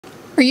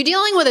Are you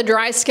dealing with a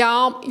dry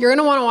scalp? You're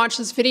gonna wanna watch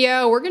this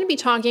video. We're gonna be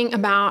talking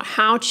about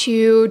how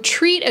to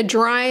treat a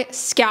dry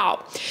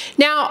scalp.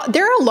 Now,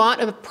 there are a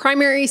lot of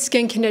primary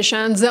skin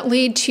conditions that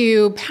lead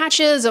to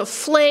patches of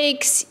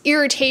flakes,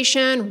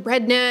 irritation,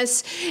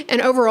 redness,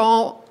 and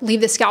overall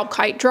leave the scalp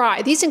quite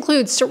dry. These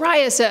include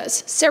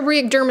psoriasis,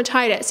 seborrheic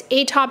dermatitis,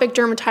 atopic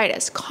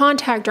dermatitis,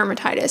 contact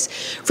dermatitis.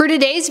 For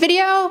today's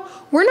video,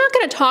 we're not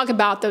gonna talk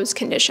about those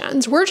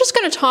conditions. We're just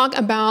gonna talk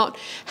about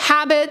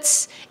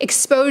habits,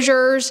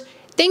 exposures,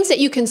 things that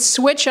you can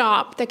switch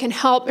up that can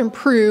help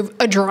improve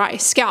a dry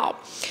scalp.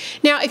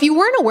 Now, if you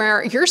weren't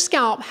aware, your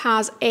scalp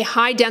has a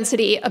high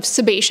density of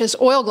sebaceous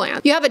oil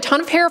glands. You have a ton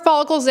of hair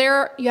follicles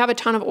there, you have a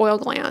ton of oil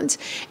glands.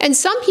 And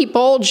some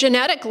people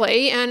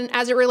genetically, and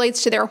as it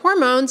relates to their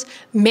hormones,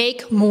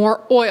 make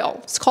more oil.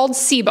 It's called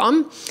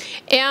sebum.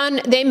 And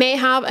they may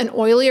have an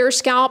oilier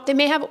scalp, they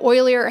may have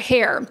oilier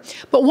hair.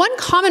 But one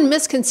common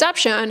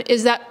misconception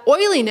is that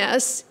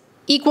oiliness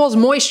equals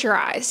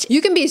moisturized.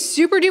 You can be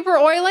super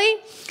duper oily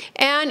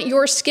and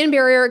your skin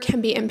barrier can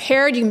be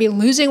impaired. You can be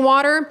losing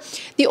water.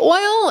 The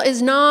oil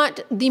is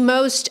not the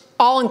most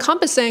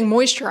all-encompassing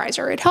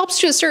moisturizer. It helps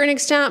to a certain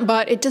extent,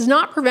 but it does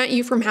not prevent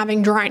you from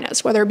having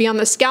dryness, whether it be on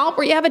the scalp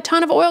where you have a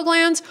ton of oil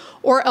glands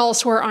or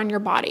elsewhere on your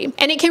body.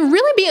 And it can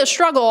really be a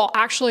struggle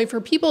actually for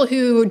people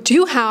who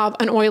do have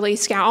an oily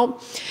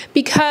scalp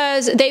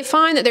because they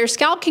find that their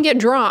scalp can get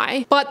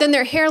dry, but then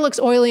their hair looks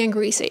oily and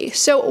greasy.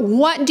 So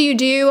what do you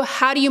do?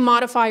 How do you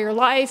modify your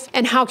life?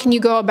 And how can you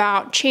go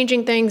about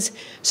changing things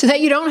so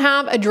that you don't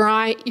have a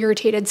dry,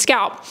 irritated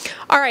scalp?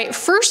 All right,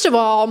 first of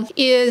all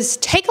is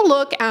take a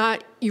look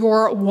at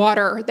your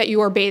water that you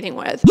are bathing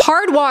with.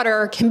 Hard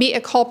water can be a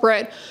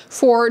culprit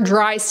for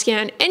dry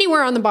skin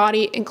anywhere on the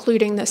body,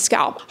 including the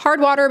scalp. Hard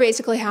water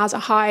basically has a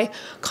high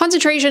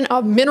concentration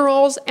of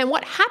minerals, and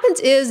what happens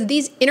is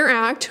these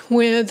interact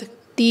with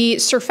the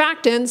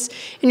surfactants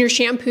in your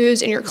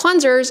shampoos and your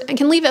cleansers and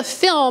can leave a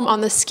film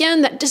on the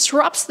skin that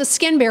disrupts the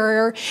skin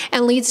barrier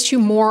and leads to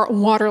more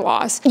water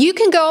loss. You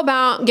can go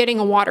about getting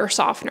a water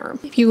softener.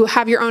 If you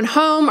have your own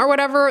home or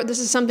whatever, this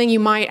is something you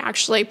might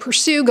actually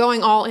pursue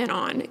going all in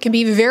on. It can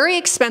be very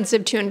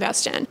expensive to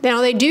invest in.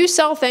 Now, they do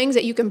sell things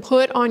that you can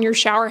put on your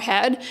shower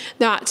head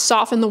that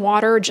soften the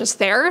water just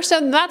there,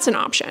 so that's an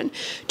option.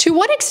 To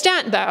what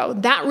extent, though,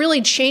 that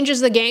really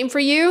changes the game for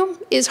you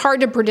is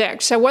hard to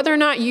predict. So whether or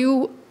not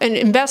you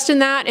invest in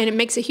that and it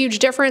makes a huge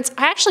difference,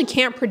 I actually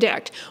can't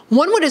predict.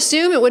 One would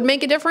assume it would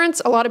make a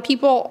difference. A lot of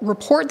people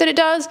report that it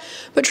does,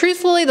 but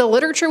truthfully, the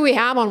literature we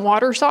have on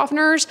water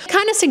softeners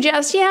kind of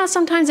suggests, yeah,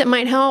 sometimes it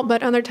might help,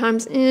 but other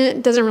times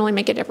it doesn't really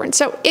make a difference.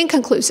 So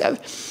inconclusive.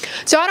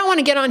 So I don't want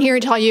to get on here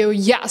and tell you,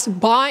 yes,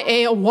 buy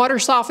a water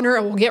softener,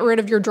 it will get rid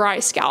of your dry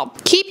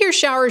scalp. Keep your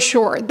showers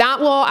short. That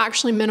will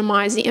actually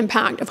minimize the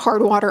impact of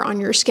hard water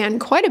on your skin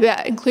quite a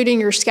bit, including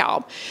your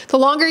scalp. The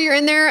longer you're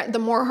in there, the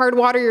more hard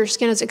water your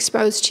skin is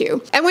exposed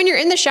to. And when you're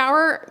in the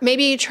shower,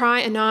 maybe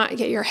try and not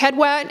get your head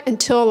wet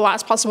until the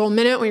last possible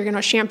minute when you're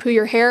gonna shampoo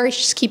your hair.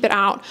 Just keep it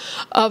out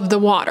of the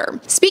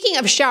water. Speaking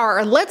of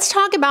shower, let's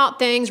talk about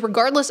things,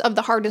 regardless of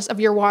the hardness of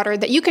your water,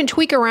 that you can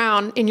tweak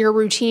around in your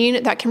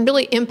routine that can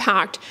really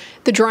impact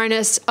the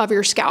dryness of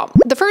your scalp.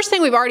 The first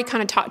thing we've already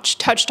kind of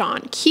touched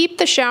on, keep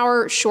the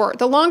shower short.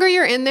 The longer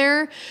you're in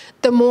there,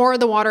 the more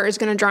the water is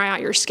gonna dry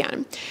out your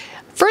skin.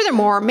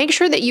 Furthermore, make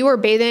sure that you are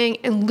bathing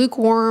in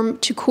lukewarm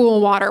to cool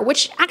water,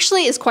 which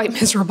actually is quite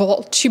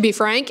miserable, to be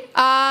frank.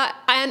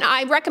 And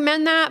I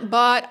recommend that,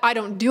 but I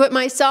don't do it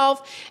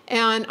myself.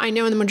 And I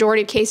know in the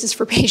majority of cases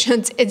for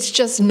patients, it's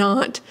just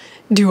not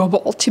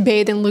doable to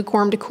bathe in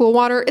lukewarm to cool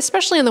water,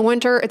 especially in the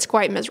winter. It's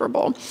quite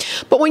miserable.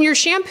 But when you're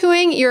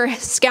shampooing your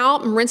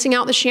scalp and rinsing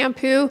out the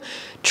shampoo,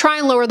 try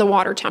and lower the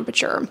water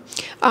temperature.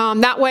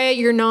 That way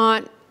you're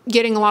not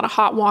getting a lot of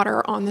hot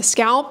water on the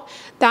scalp.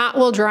 That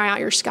will dry out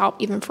your scalp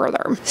even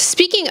further.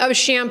 Speaking of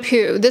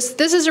shampoo, this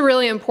is a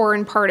really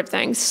important part of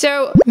things.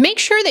 So make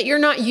sure that you're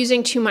not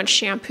using too much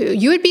shampoo.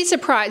 You would be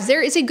surprised.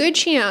 There is a good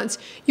chance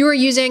you are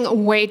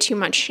using way too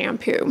much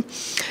shampoo.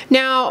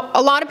 Now,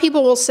 a lot of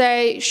people will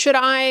say, should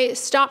I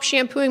stop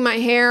shampooing my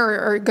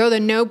hair or go the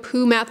no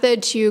poo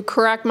method to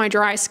correct my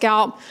dry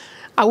scalp?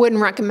 I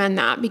wouldn't recommend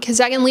that because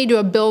that can lead to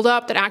a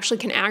buildup that actually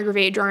can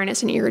aggravate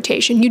dryness and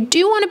irritation. You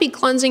do want to be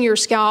cleansing your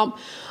scalp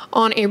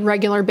on a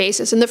regular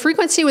basis. And the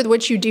frequency with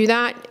which you do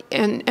that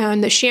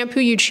and the shampoo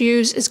you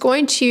choose is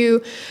going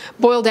to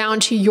boil down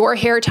to your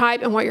hair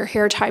type and what your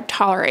hair type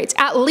tolerates.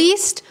 At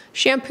least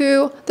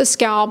shampoo the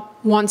scalp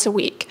once a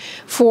week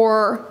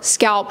for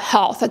scalp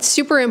health. That's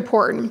super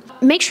important.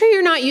 Make sure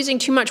you're not using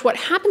too much. What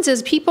happens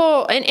is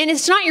people, and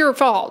it's not your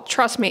fault,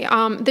 trust me,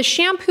 the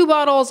shampoo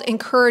bottles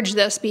encourage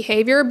this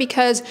behavior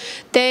because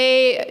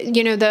they,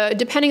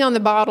 depending on the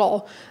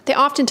bottle, they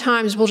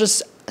oftentimes will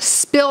just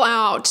spill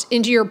out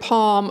into your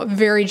palm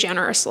very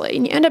generously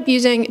and you end up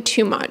using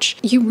too much.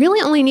 You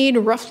really only need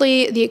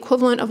roughly the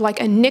equivalent of like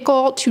a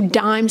nickel to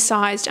dime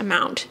sized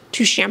amount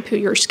to shampoo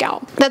your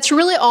scalp. That's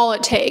really all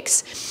it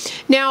takes.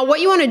 Now, what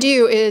you want to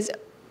do is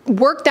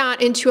work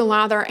that into a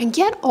lather and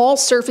get all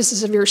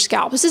surfaces of your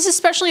scalp. This is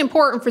especially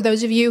important for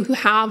those of you who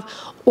have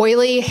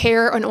oily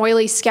hair and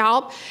oily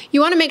scalp.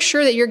 You want to make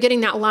sure that you're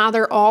getting that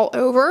lather all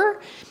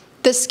over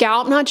the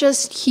scalp, not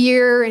just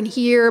here and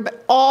here,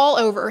 but all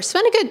over.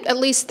 Spend a good at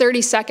least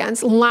 30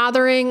 seconds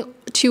lathering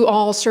to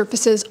all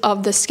surfaces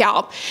of the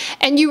scalp.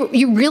 And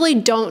you really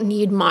don't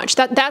need much.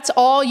 That's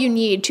all you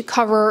need to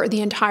cover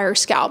the entire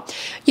scalp.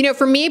 You know,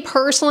 for me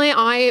personally,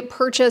 I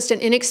purchased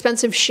an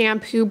inexpensive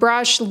shampoo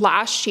brush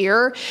last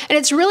year, and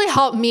it's really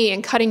helped me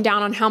in cutting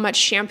down on how much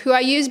shampoo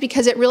I use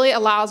because it really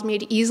allows me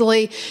to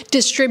easily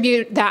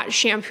distribute that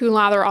shampoo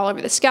lather all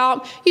over the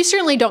scalp. You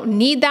certainly don't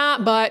need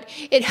that, but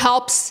it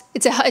helps.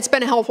 It's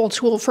been a helpful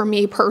tool for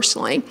me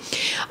personally.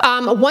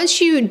 Once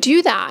you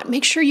do that,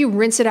 make sure you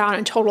rinse it out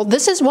in total.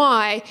 This is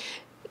why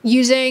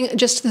using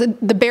just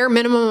the bare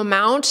minimum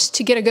amount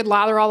to get a good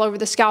lather all over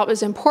the scalp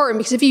is important,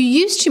 because if you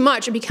use too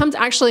much, it becomes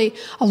actually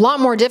a lot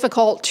more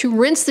difficult to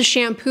rinse the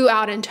shampoo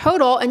out in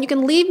total, and you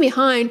can leave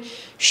behind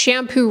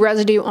shampoo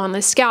residue on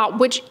the scalp,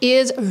 which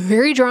is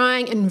very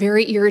drying and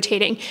very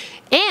irritating.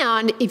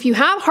 And if you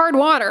have hard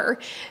water,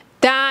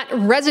 that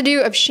residue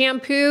of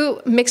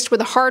shampoo mixed with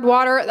the hard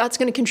water, that's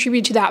going to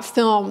contribute to that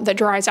film that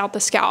dries out the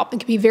scalp.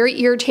 It can be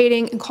very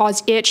irritating and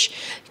cause itch,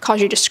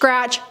 cause you to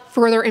scratch,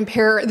 further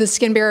impair the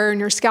skin barrier in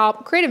your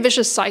scalp, create a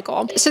vicious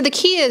cycle. So the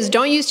key is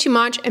don't use too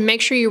much and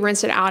make sure you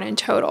rinse it out in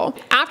total.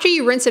 After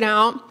you rinse it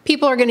out,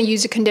 people are going to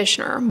use a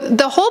conditioner.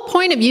 The whole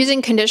point of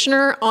using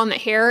conditioner on the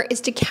hair is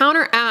to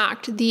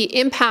counteract the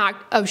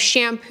impact of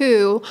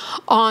shampoo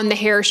on the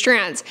hair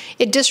strands.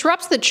 It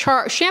disrupts the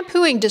charge.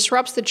 Shampooing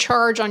disrupts the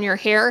charge on your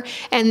hair,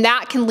 and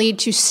that can lead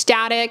to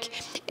static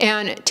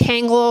and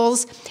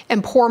tangles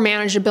and poor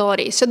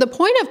manageability. So the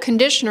point of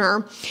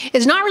conditioner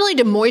is not really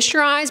to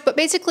moisturize, but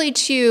basically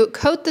to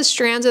coat the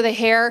strands of the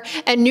hair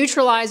and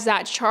neutralize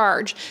that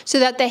charge so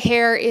that the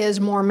hair is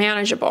more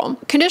manageable.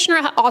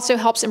 Conditioner also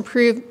helps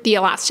improve the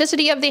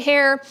elasticity of the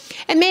hair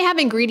and may have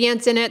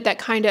ingredients in it that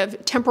kind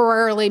of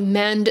temporarily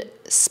mend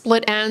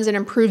split ends and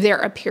improve their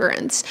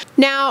appearance.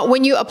 Now,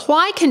 when you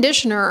apply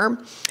conditioner,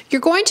 you're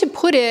going to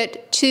put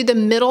it to the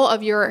middle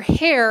of your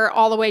hair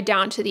all the way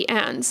down to the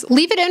ends.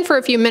 Leave it in for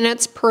a few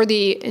minutes per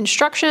the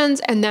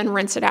instructions and then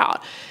rinse it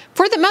out.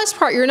 For the most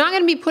part, you're not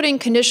going to be putting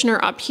conditioner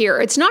up here.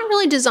 It's not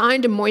really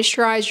designed to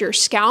moisturize your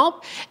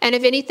scalp, and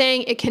if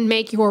anything, it can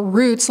make your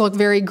roots look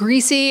very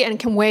greasy and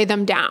can weigh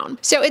them down.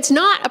 So it's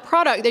not a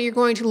product that you're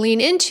going to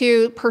lean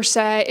into per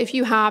se if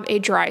you have a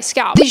dry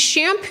scalp. The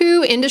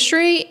shampoo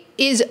industry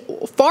is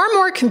far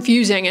more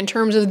confusing in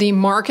terms of the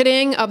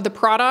marketing of the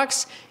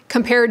products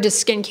compared to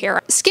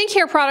skincare.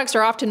 Skincare products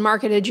are often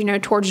marketed, you know,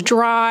 towards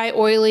dry,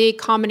 oily,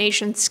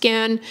 combination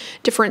skin,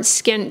 different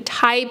skin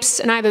types,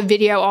 and I have a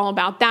video all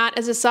about that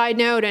as a side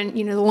note and,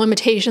 you know, the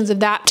limitations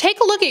of that. Take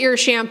a look at your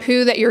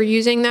shampoo that you're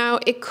using though.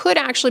 It could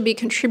actually be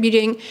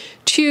contributing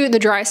to the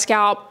dry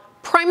scalp,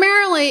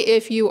 primarily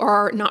if you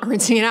are not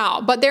rinsing it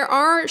out. But there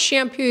are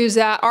shampoos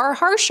that are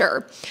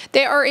harsher.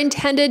 They are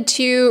intended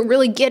to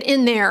really get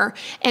in there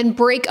and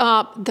break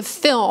up the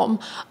film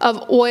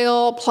of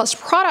oil plus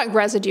product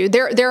residue.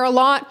 They're a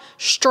lot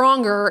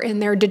stronger in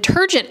their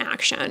detergent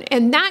action,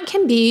 and that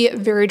can be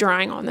very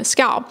drying on the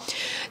scalp.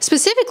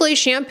 Specifically,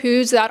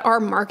 shampoos that are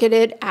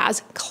marketed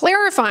as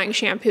clarifying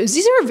shampoos.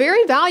 These are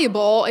very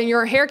valuable in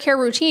your hair care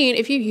routine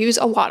if you use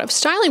a lot of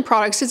styling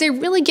products, because they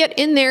really get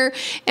in there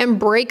and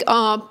break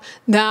up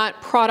that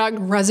product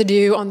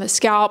residue on the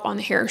scalp, on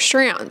the hair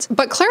strands.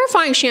 But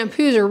clarifying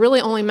shampoos are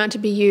really only meant to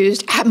be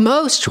used at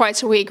most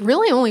twice a week,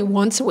 really only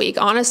once a week,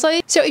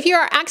 honestly. So if you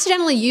are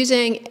accidentally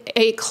using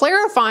a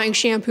clarifying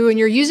shampoo and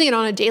you're using it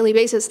on a daily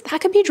basis, that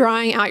could be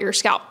drying out your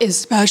scalp,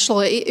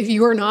 especially if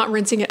you are not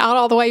rinsing it out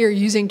all the way, you're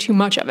using too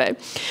much of it.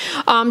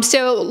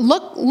 So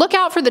look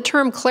out for the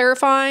term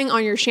clarifying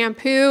on your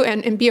shampoo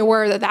and be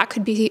aware that that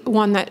could be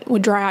one that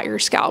would dry out your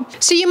scalp.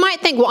 So you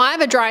might think, well, I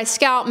have a dry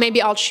scalp,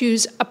 maybe I'll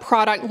choose a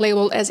product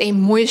labeled as a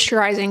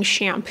moisturizing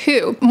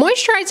shampoo.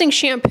 Moisturizing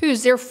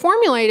shampoos, they're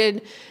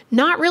formulated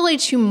not really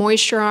to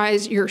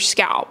moisturize your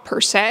scalp per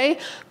se,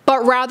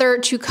 but rather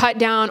to cut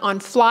down on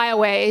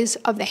flyaways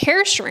of the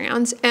hair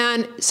strands.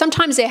 And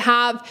sometimes they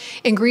have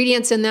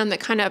ingredients in them that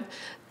kind of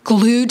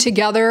glue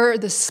together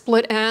the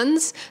split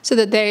ends so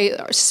that they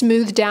are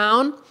smoothed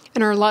down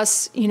and are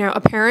less, you know,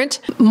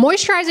 apparent.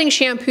 Moisturizing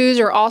shampoos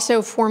are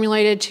also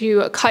formulated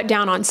to cut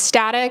down on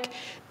static.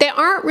 They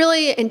aren't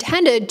really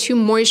intended to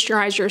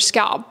moisturize your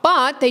scalp,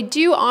 but they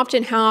do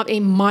often have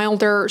a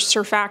milder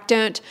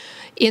surfactant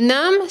in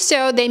them,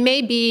 so they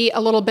may be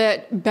a little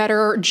bit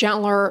better,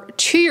 gentler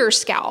to your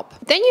scalp.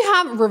 Then you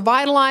have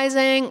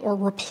revitalizing or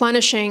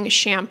replenishing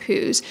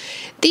shampoos.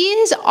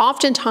 These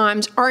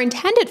oftentimes are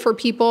intended for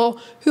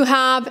people who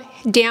have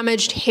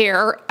damaged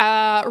hair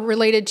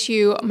related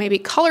to maybe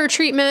color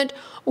treatment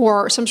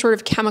or some sort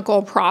of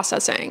chemical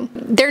processing.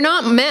 They're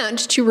not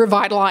meant to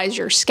revitalize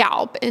your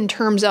scalp in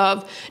terms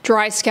of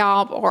dry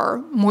scalp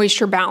or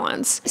moisture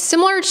balance.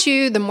 Similar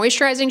to the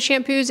moisturizing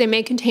shampoos, they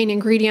may contain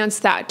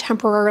ingredients that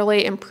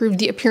temporarily improve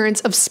the appearance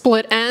of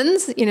split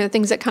ends, you know,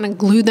 things that kind of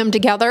glue them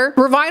together.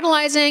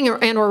 Revitalizing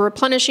or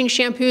replenishing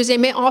shampoos, they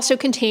may also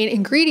contain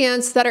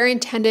ingredients that are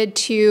intended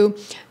to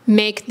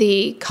make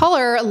the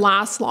color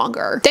last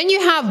longer. Then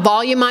you have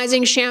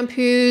volumizing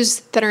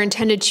shampoos that are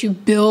intended to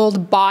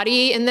build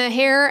body in the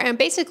hair, and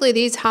basically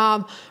these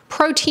have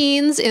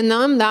proteins in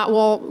them that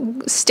will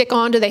stick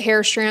onto the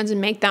hair strands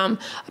and make them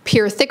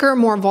appear thicker,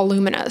 more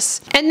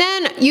voluminous. And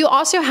then you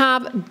also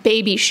have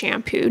baby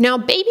shampoo. Now,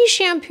 baby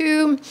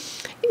shampoo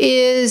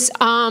is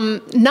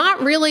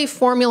not really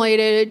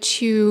formulated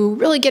to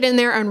really get in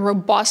there and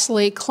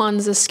robustly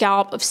cleanse the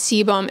scalp of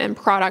sebum and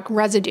product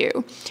residue,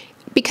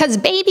 because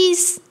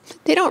babies,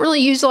 they don't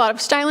really use a lot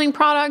of styling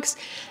products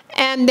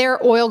and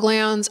their oil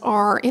glands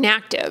are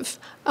inactive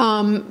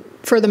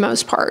for the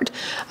most part.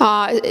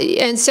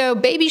 And so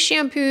baby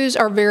shampoos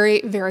are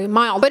very, very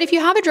mild. But if you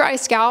have a dry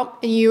scalp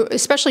and you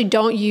especially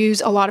don't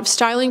use a lot of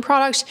styling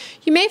products,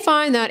 you may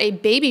find that a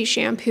baby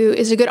shampoo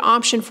is a good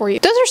option for you.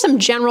 Those are some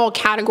general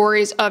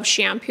categories of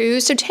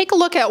shampoos. So take a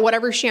look at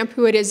whatever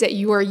shampoo it is that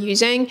you are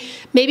using.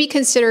 Maybe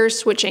consider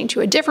switching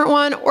to a different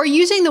one or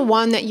using the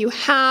one that you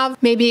have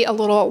maybe a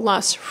little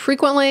less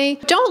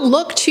frequently. Don't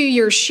look to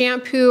your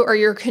shampoo or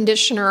your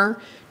conditioner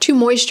to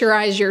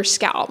moisturize your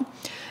scalp.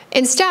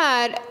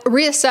 Instead,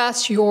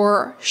 reassess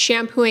your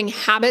shampooing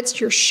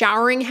habits, your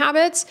showering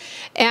habits,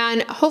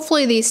 and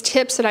hopefully these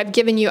tips that I've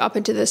given you up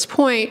until this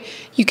point,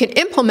 you can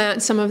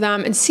implement some of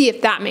them and see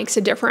if that makes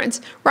a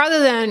difference, rather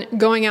than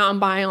going out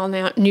and buying all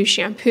that new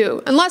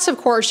shampoo. Unless, of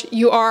course,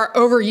 you are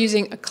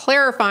overusing a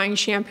clarifying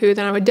shampoo,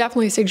 then I would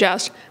definitely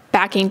suggest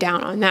backing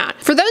down on that.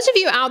 For those of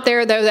you out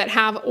there though that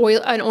have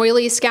an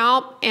oily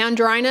scalp and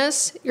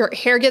dryness, your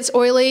hair gets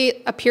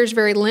oily, appears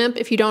very limp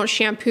if you don't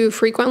shampoo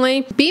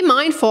frequently, be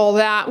mindful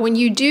that when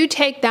you do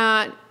take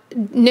that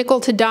nickel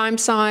to dime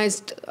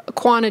sized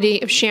quantity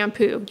of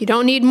shampoo, you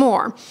don't need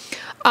more.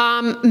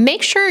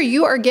 Make sure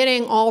you are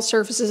getting all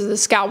surfaces of the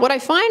scalp. What I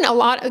find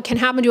can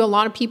happen to a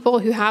lot of people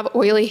who have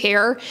oily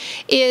hair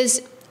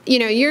is, you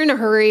know, you're in a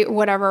hurry,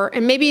 whatever,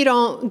 and maybe you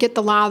don't get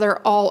the lather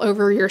all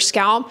over your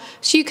scalp.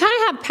 So you kind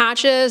of have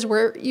patches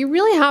where you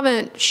really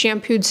haven't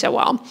shampooed so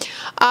well.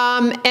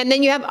 And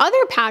then you have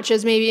other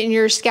patches maybe in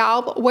your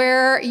scalp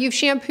where you've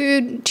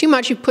shampooed too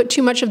much, you've put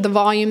too much of the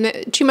volume,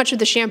 too much of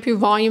the shampoo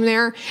volume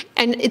there,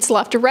 and it's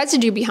left a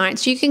residue behind.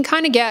 So you can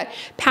kind of get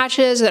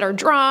patches that are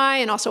dry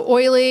and also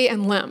oily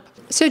and limp.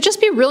 So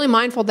just be really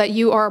mindful that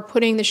you are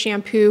putting the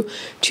shampoo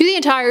to the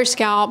entire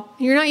scalp,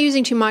 you're not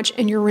using too much,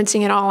 and you're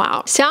rinsing it all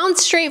out.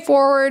 Sounds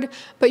straightforward,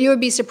 but you would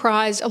be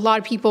surprised. A lot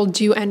of people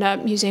do end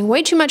up using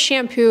way too much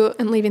shampoo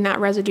and leaving that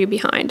residue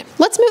behind.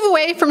 Let's move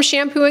away from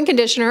shampoo and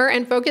conditioner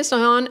and focus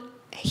on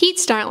heat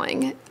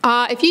styling.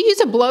 If you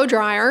use a blow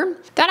dryer,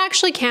 that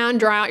actually can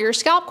dry out your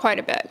scalp quite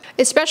a bit,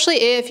 especially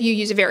if you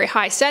use a very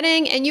high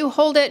setting and you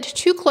hold it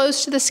too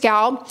close to the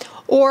scalp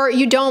or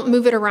you don't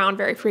move it around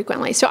very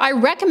frequently. So I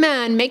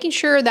recommend making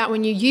sure that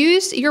when you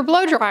use your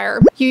blow dryer,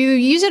 you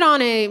use it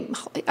on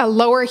a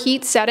lower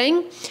heat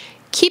setting.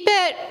 Keep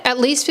it at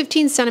least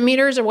 15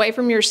 centimeters away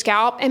from your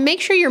scalp and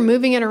make sure you're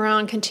moving it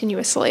around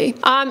continuously.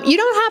 You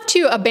don't have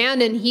to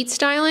abandon heat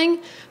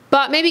styling,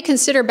 but maybe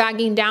consider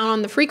backing down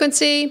on the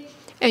frequency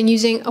and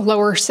using a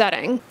lower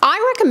setting.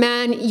 I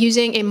recommend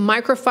using a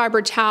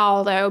microfiber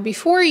towel though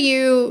before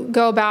you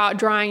go about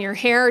drying your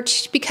hair,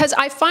 because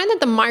I find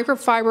that the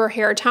microfiber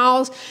hair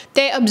towels,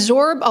 they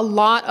absorb a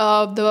lot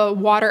of the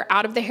water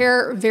out of the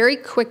hair very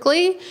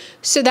quickly,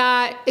 so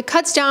that it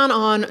cuts down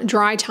on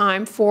dry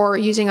time for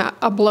using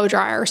a blow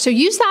dryer. So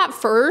use that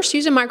first,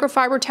 use a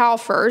microfiber towel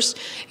first.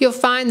 You'll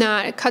find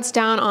that it cuts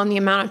down on the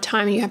amount of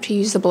time you have to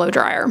use the blow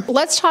dryer.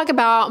 Let's talk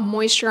about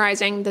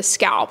moisturizing the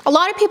scalp. A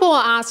lot of people will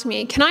ask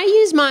me, can I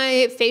use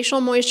my facial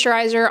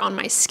moisturizer on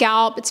my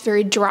scalp? It's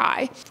very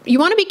dry. You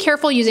want to be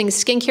careful using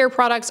skincare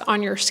products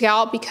on your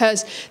scalp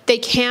because they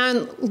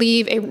can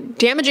leave a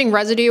damaging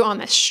residue on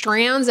the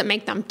strands that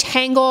make them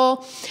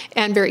tangle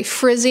and very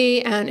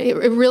frizzy, and it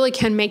really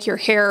can make your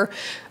hair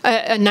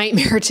a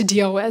nightmare to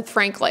deal with,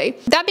 frankly.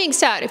 That being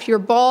said, if you're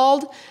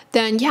bald,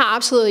 then yeah,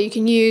 absolutely, you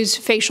can use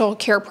facial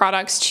care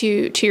products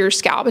to your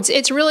scalp.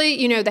 It's really,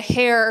 you know, the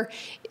hair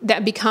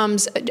that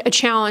becomes a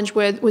challenge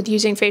with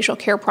using facial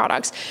care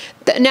products.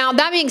 Now,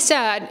 that being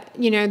said,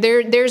 you know,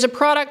 there's a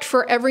product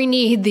for every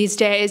need these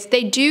days.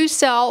 They do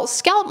sell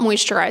scalp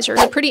moisturizer.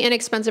 It's a pretty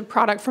inexpensive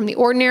product from The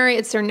Ordinary.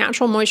 It's their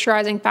natural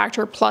moisturizing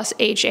factor plus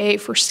HA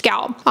for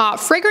scalp.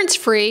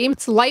 Fragrance-free,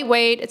 it's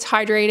lightweight, it's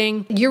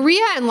hydrating.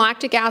 Urea and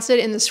lactic acid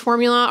in this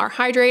formula are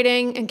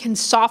hydrating and can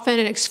soften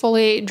and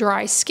exfoliate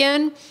dry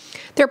skin.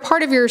 They're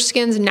part of your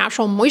skin's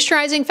natural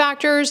moisturizing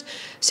factors,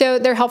 so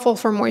they're helpful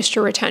for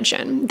moisture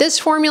retention. This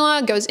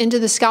formula goes into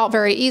the scalp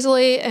very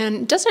easily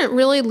and doesn't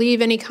really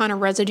leave any kind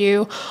of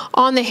residue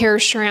on the hair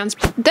strands.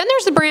 Then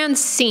there's the brand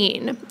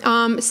Scene.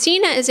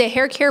 Scene is a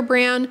hair care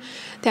brand.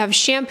 They have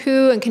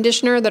shampoo and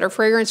conditioner that are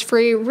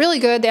fragrance-free, really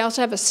good. They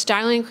also have a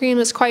styling cream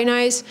that's quite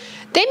nice.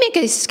 They make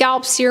a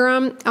scalp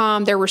serum,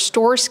 their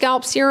Restore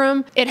Scalp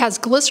Serum. It has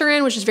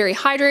glycerin, which is very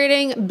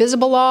hydrating,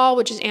 bisabolol,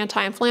 which is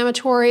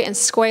anti-inflammatory, and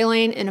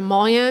squalane, an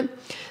emollient.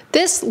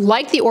 This,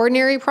 like the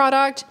ordinary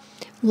product,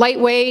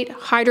 lightweight,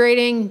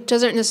 hydrating,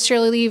 doesn't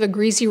necessarily leave a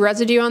greasy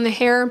residue on the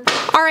hair.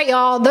 All right,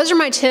 y'all, those are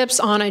my tips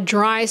on a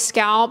dry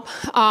scalp.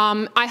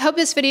 I hope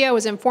this video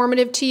was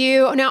informative to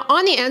you. Now,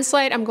 on the end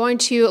slide, I'm going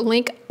to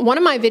link one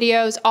of my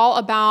videos all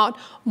about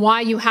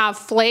why you have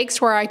flakes,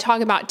 where I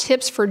talk about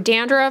tips for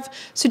dandruff.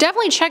 So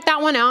definitely check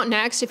that one out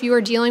next if you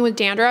are dealing with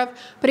dandruff.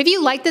 But if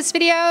you like this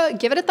video,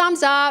 give it a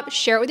thumbs up,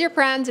 share it with your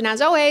friends, and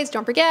as always,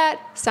 don't forget,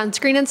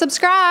 sunscreen and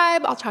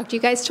subscribe. I'll talk to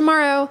you guys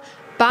tomorrow.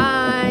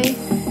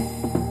 Bye.